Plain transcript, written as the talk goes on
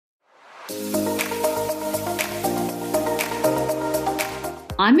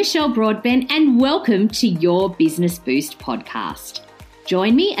I'm Michelle Broadbent and welcome to your Business Boost podcast.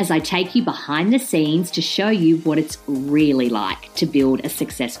 Join me as I take you behind the scenes to show you what it's really like to build a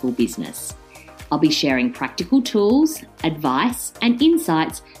successful business. I'll be sharing practical tools, advice, and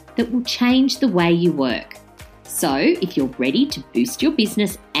insights that will change the way you work. So if you're ready to boost your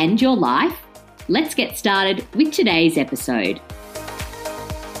business and your life, let's get started with today's episode.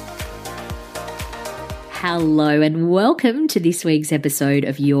 Hello and welcome to this week's episode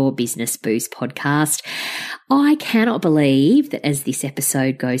of your Business Boost podcast. I cannot believe that as this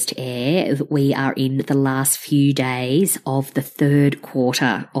episode goes to air, we are in the last few days of the third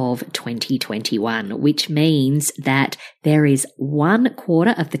quarter of 2021, which means that there is one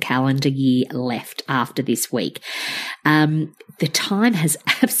quarter of the calendar year left after this week. The time has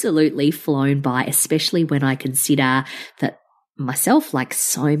absolutely flown by, especially when I consider that myself, like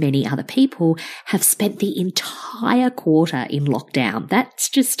so many other people, have spent the entire quarter in lockdown. That's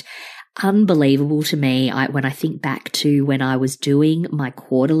just unbelievable to me. When I think back to when I was doing my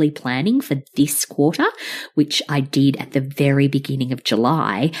quarterly planning for this quarter, which I did at the very beginning of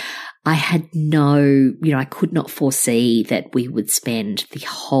July, I had I could not foresee that we would spend the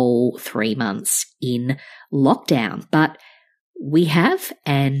whole 3 months in lockdown. But we have,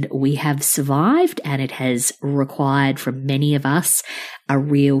 and we have survived, and it has required from many of us a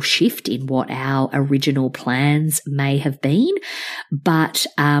real shift in what our original plans may have been. But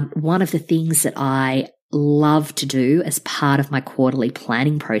one of the things that I love to do as part of my quarterly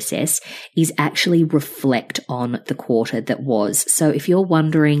planning process is actually reflect on the quarter that was. So if you're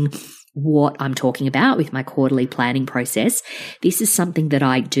wondering what I'm talking about with my quarterly planning process, this is something that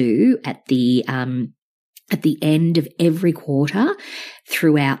I do at the end of every quarter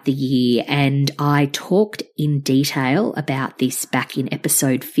throughout the year. And I talked in detail about this back in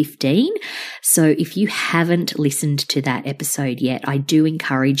episode 15. So if you haven't listened to that episode yet, I do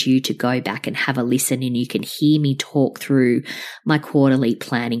encourage you to go back and have a listen, and you can hear me talk through my quarterly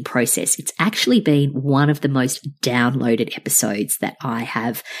planning process. It's actually been one of the most downloaded episodes that I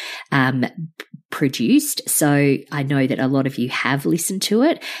have produced. So I know that a lot of you have listened to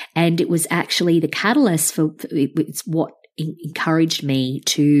it, and it was actually the catalyst for it's what encouraged me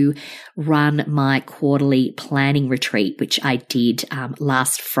to run my quarterly planning retreat, which I did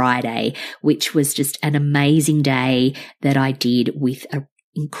last Friday, which was just an amazing day that I did with an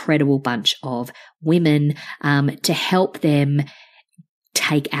incredible bunch of women to help them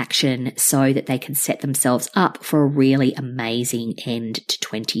take action so that they can set themselves up for a really amazing end to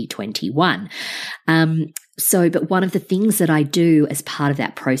 2021. But one of the things that I do as part of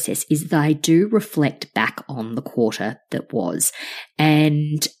that process is that I do reflect back on the quarter that was.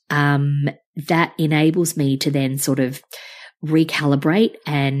 And that enables me to then sort of recalibrate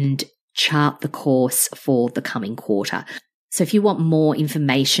and chart the course for the coming quarter. So if you want more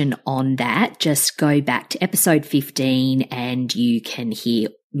information on that, just go back to episode 15 and you can hear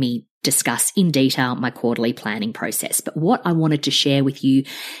me discuss in detail my quarterly planning process. But what I wanted to share with you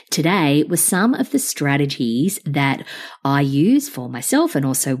today was some of the strategies that I use for myself and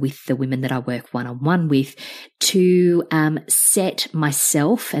also with the women that I work one-on-one with to set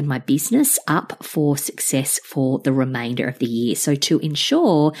myself and my business up for success for the remainder of the year. So to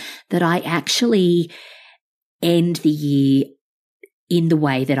ensure that I actually end the year in the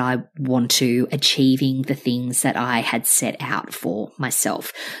way that I want to, achieving the things that I had set out for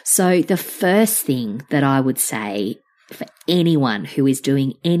myself. So the first thing that I would say for anyone who is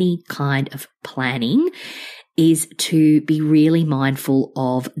doing any kind of planning is to be really mindful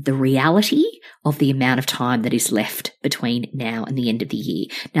of the reality of the amount of time that is left between now and the end of the year.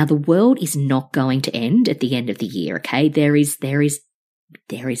 Now, the world is not going to end at the end of the year, okay? There is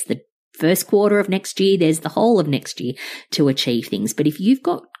the first quarter of next year, there's the whole of next year to achieve things. But if you've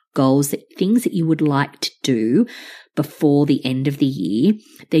got goals, things that you would like to do before the end of the year,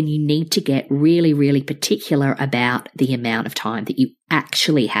 then you need to get really, really particular about the amount of time that you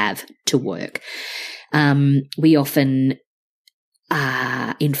actually have to work. We often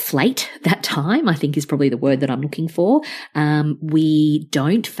inflate that time, I think is probably the word that I'm looking for. We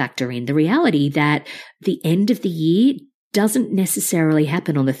don't factor in the reality that the end of the year doesn't necessarily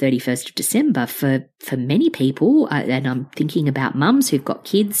happen on the 31st of December for many people. And I'm thinking about mums who've got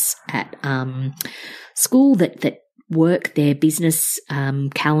kids at school that work their business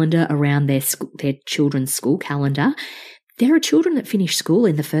calendar around their children's school calendar. There are children that finish school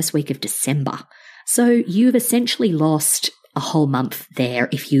in the first week of December. So you've essentially lost a whole month there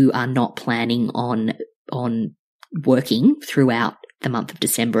if you are not planning on working throughout the month of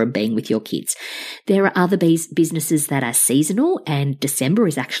December and being with your kids. There are other businesses that are seasonal, and December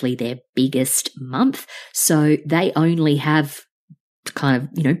is actually their biggest month. So they only have kind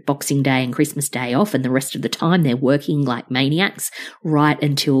of, Boxing Day and Christmas Day off, and the rest of the time they're working like maniacs right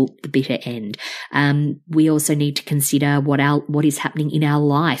until the bitter end. We also need to consider what is happening in our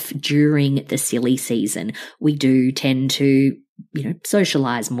life during the silly season. We do tend to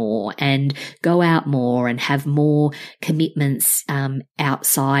socialize more and go out more and have more commitments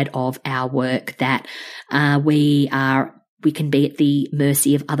outside of our work that we can be at the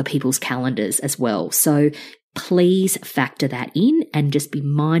mercy of other people's calendars as well. So please factor that in and just be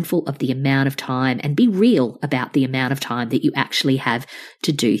mindful of the amount of time and be real about the amount of time that you actually have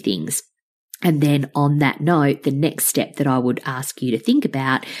to do things. And then on that note, the next step that I would ask you to think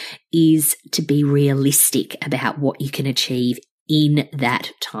about is to be realistic about what you can achieve in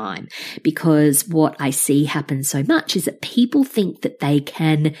that time. Because what I see happen so much is that people think that they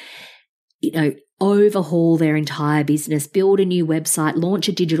can, overhaul their entire business, build a new website, launch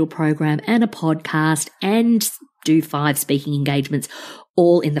a digital program and a podcast, and do 5 speaking engagements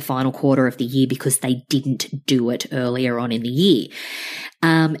all in the final quarter of the year because they didn't do it earlier on in the year.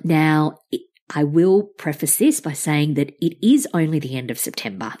 Now, I will preface this by saying that it is only the end of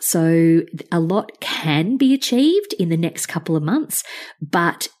September, so a lot can be achieved in the next couple of months,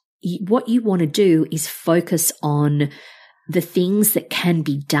 but what you want to do is focus on the things that can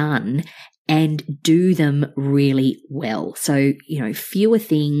be done and do them really well. So, fewer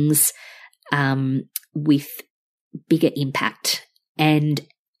things with bigger impact, and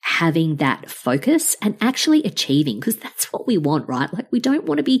having that focus and actually achieving, because that's what we want, right? Like, we don't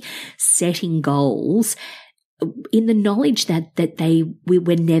want to be setting goals in the knowledge that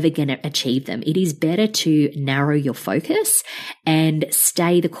we're never going to achieve them. It is better to narrow your focus and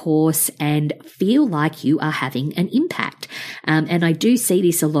stay the course and feel like you are having an impact. And I do see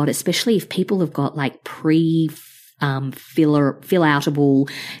this a lot, especially if people have got like fill-outable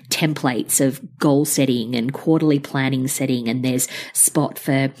templates of goal setting and quarterly planning setting, and there's spot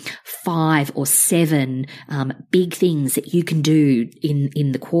for 5 or 7 big things that you can do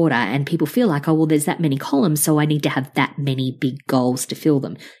in the quarter, and people feel like, oh, well, there's that many columns, so I need to have that many big goals to fill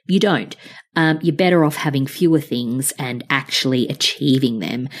them. You don't. You're better off having fewer things and actually achieving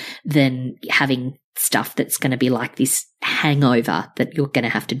them than having stuff that's going to be like this hangover that you're going to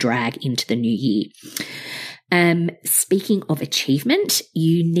have to drag into the new year. Speaking of achievement,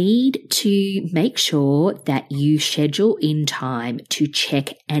 you need to make sure that you schedule in time to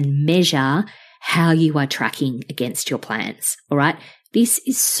check and measure how you are tracking against your plans. All right. This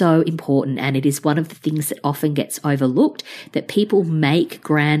is so important, and it is one of the things that often gets overlooked, that people make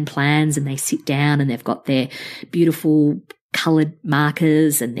grand plans and they sit down and they've got their beautiful colored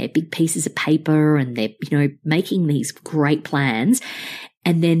markers and their big pieces of paper, and they're, making these great plans,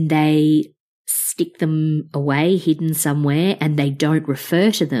 and then they stick them away, hidden somewhere, and they don't refer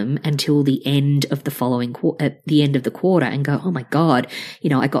to them until the end of the end of the quarter, and go, oh my God,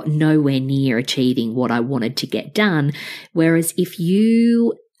 I got nowhere near achieving what I wanted to get done. Whereas if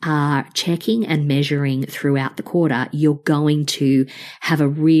you are checking and measuring throughout the quarter, you're going to have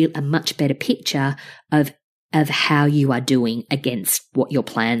a much better picture of how you are doing against what your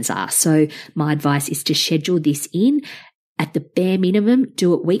plans are. So my advice is to schedule this in. At the bare minimum,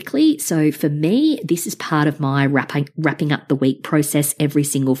 do it weekly. So for me, this is part of my wrapping up the week process. Every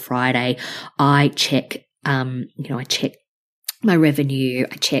single Friday, I check, I check my revenue,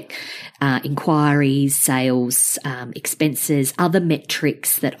 I check inquiries, sales, expenses, other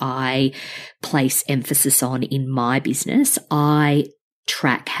metrics that I place emphasis on in my business. I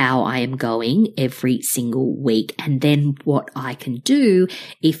track how I am going every single week, and then what I can do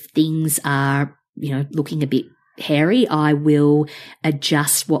if things are, looking a bit hairy, I will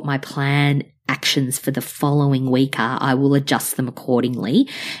adjust what my plan actions for the following week are. I will adjust them accordingly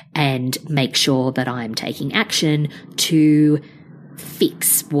and make sure that I'm taking action to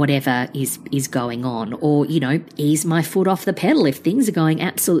fix whatever is going on, or, ease my foot off the pedal. If things are going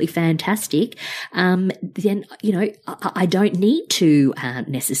absolutely fantastic, then, I don't need to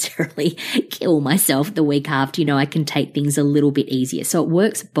necessarily kill myself the week after. I can take things a little bit easier. So it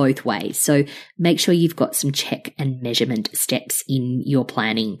works both ways. So make sure you've got some check and measurement steps in your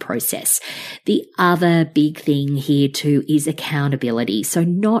planning process. The other big thing here too is accountability. So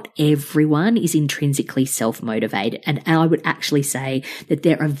not everyone is intrinsically self-motivated. And I would actually say say that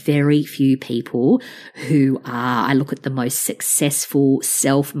there are very few people who are, I look at the most successful,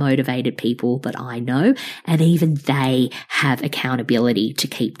 self-motivated people that I know, and even they have accountability to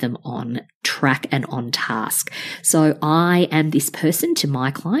keep them on track and on task. So I am this person to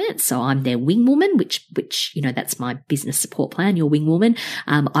my clients. So I'm their wing woman, which, that's my business support plan, your wing woman.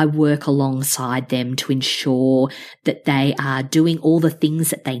 I work alongside them to ensure that they are doing all the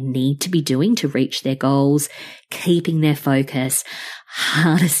things that they need to be doing to reach their goals, keeping their focus,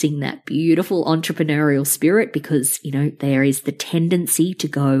 harnessing that beautiful entrepreneurial spirit, because, there is the tendency to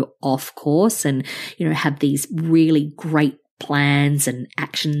go off course and, have these really great plans and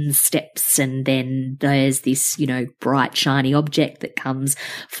action steps, and then there's this, bright, shiny object that comes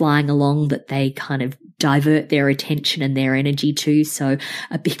flying along that they kind of divert their attention and their energy to. So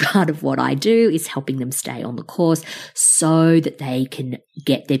a big part of what I do is helping them stay on the course so that they can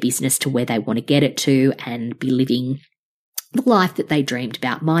get their business to where they want to get it to and be living the life that they dreamed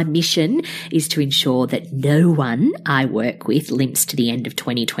about. My mission is to ensure that no one I work with limps to the end of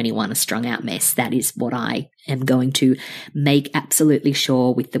 2021 a strung out mess. That is what I am going to make absolutely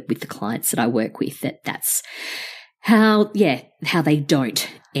sure with the clients that I work with, that's how they don't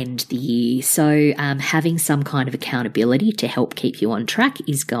end the year. So having some kind of accountability to help keep you on track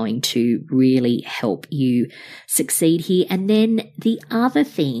is going to really help you succeed here. And then the other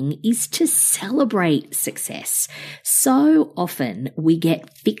thing is to celebrate success. So often we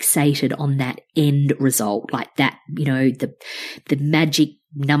get fixated on that end result, like that, the magic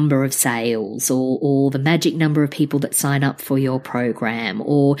number of sales or the magic number of people that sign up for your program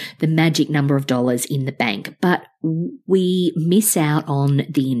or the magic number of dollars in the bank. But we miss out on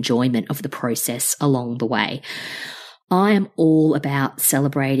the enjoyment of the process along the way. I am all about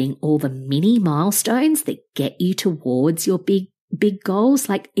celebrating all the mini milestones that get you towards your big goals.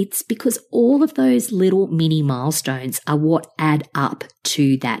 Like, it's because all of those little mini milestones are what add up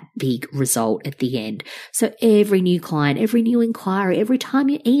to that big result at the end. So every new client, every new inquiry, every time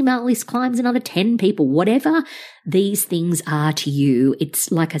your email list climbs another 10 people, whatever these things are to you,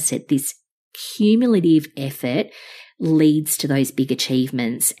 it's like I said, this cumulative effort leads to those big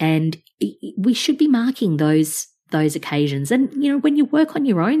achievements, and we should be marking those occasions. And, when you work on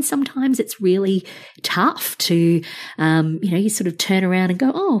your own, sometimes it's really tough to, you sort of turn around and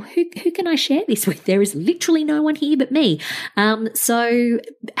go, oh, who can I share this with? There is literally no one here but me. So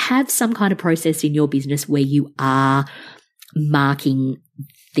have some kind of process in your business where you are marking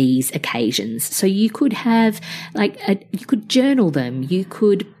these occasions. So you could have you could journal them. You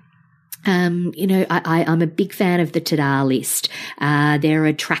could I'm a big fan of the Ta-Da list. There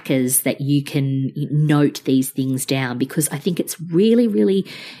are trackers that you can note these things down, because I think it's really, really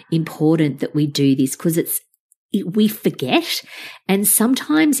important that we do this, because we forget. And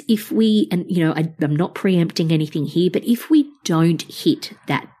sometimes I'm not preempting anything here, but if we don't hit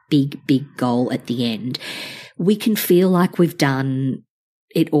that big goal at the end, we can feel like we've done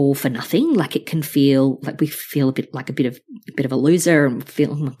it all for nothing. Like, it can feel like we feel a bit of a loser, and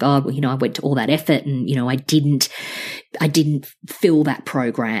feel, oh my God, I went to all that effort and, I didn't fill that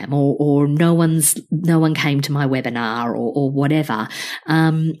program, or no one came to my webinar or whatever.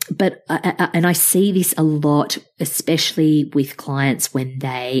 But I see this a lot, especially with clients when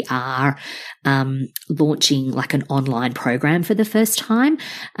they are launching like an online program for the first time.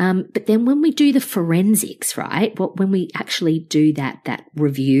 But then when we do the forensics, right? When we actually do that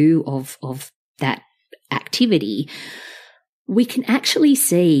review of that activity, we can actually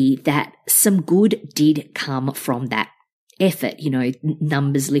see that some good did come from that effort,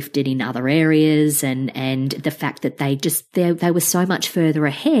 numbers lifted in other areas, and the fact that they were so much further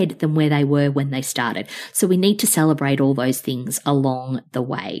ahead than where they were when they started. So we need to celebrate all those things along the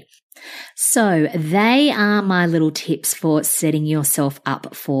way. So they are my little tips for setting yourself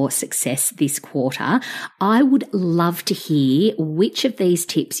up for success this quarter. I would love to hear which of these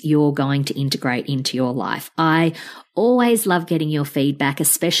tips you're going to integrate into your life. I always love getting your feedback,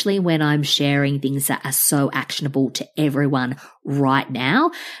 especially when I'm sharing things that are so actionable to everyone right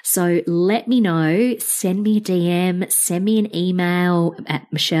now. So let me know, send me a DM, send me an email at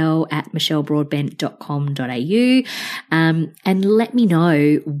michelle@michellebroadbent.com.au, and let me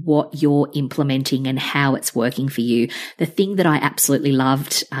know what you're implementing and how it's working for you. The thing that I absolutely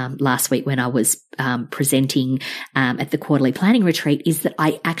loved last week when I was presenting at the quarterly planning retreat is that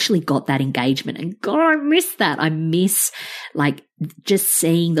I actually got that engagement, and God, I miss that. I miss like just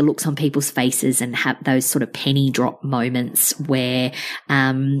seeing the looks on people's faces and have those sort of penny drop moments where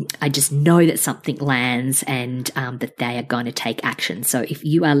I just know that something lands and that they are going to take action. So if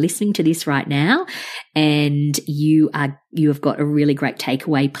you are listening to this right now and you have got a really great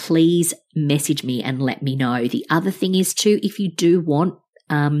takeaway, please message me and let me know. The other thing is too, if you do want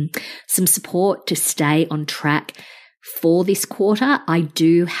some support to stay on track for this quarter, I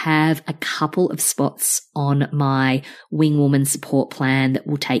do have a couple of spots on my Wing Woman support plan that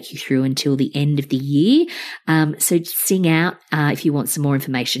will take you through until the end of the year. So sing out. If you want some more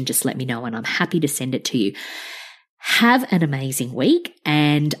information, just let me know and I'm happy to send it to you. Have an amazing week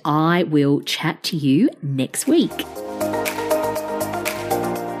and I will chat to you next week.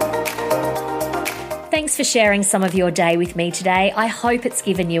 Thanks for sharing some of your day with me today. I hope it's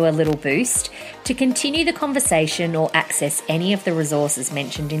given you a little boost. To continue the conversation or access any of the resources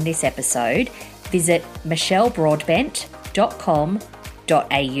mentioned in this episode, visit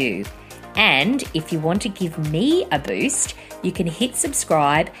michellebroadbent.com.au. And if you want to give me a boost, you can hit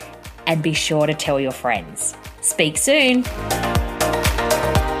subscribe and be sure to tell your friends. Speak soon.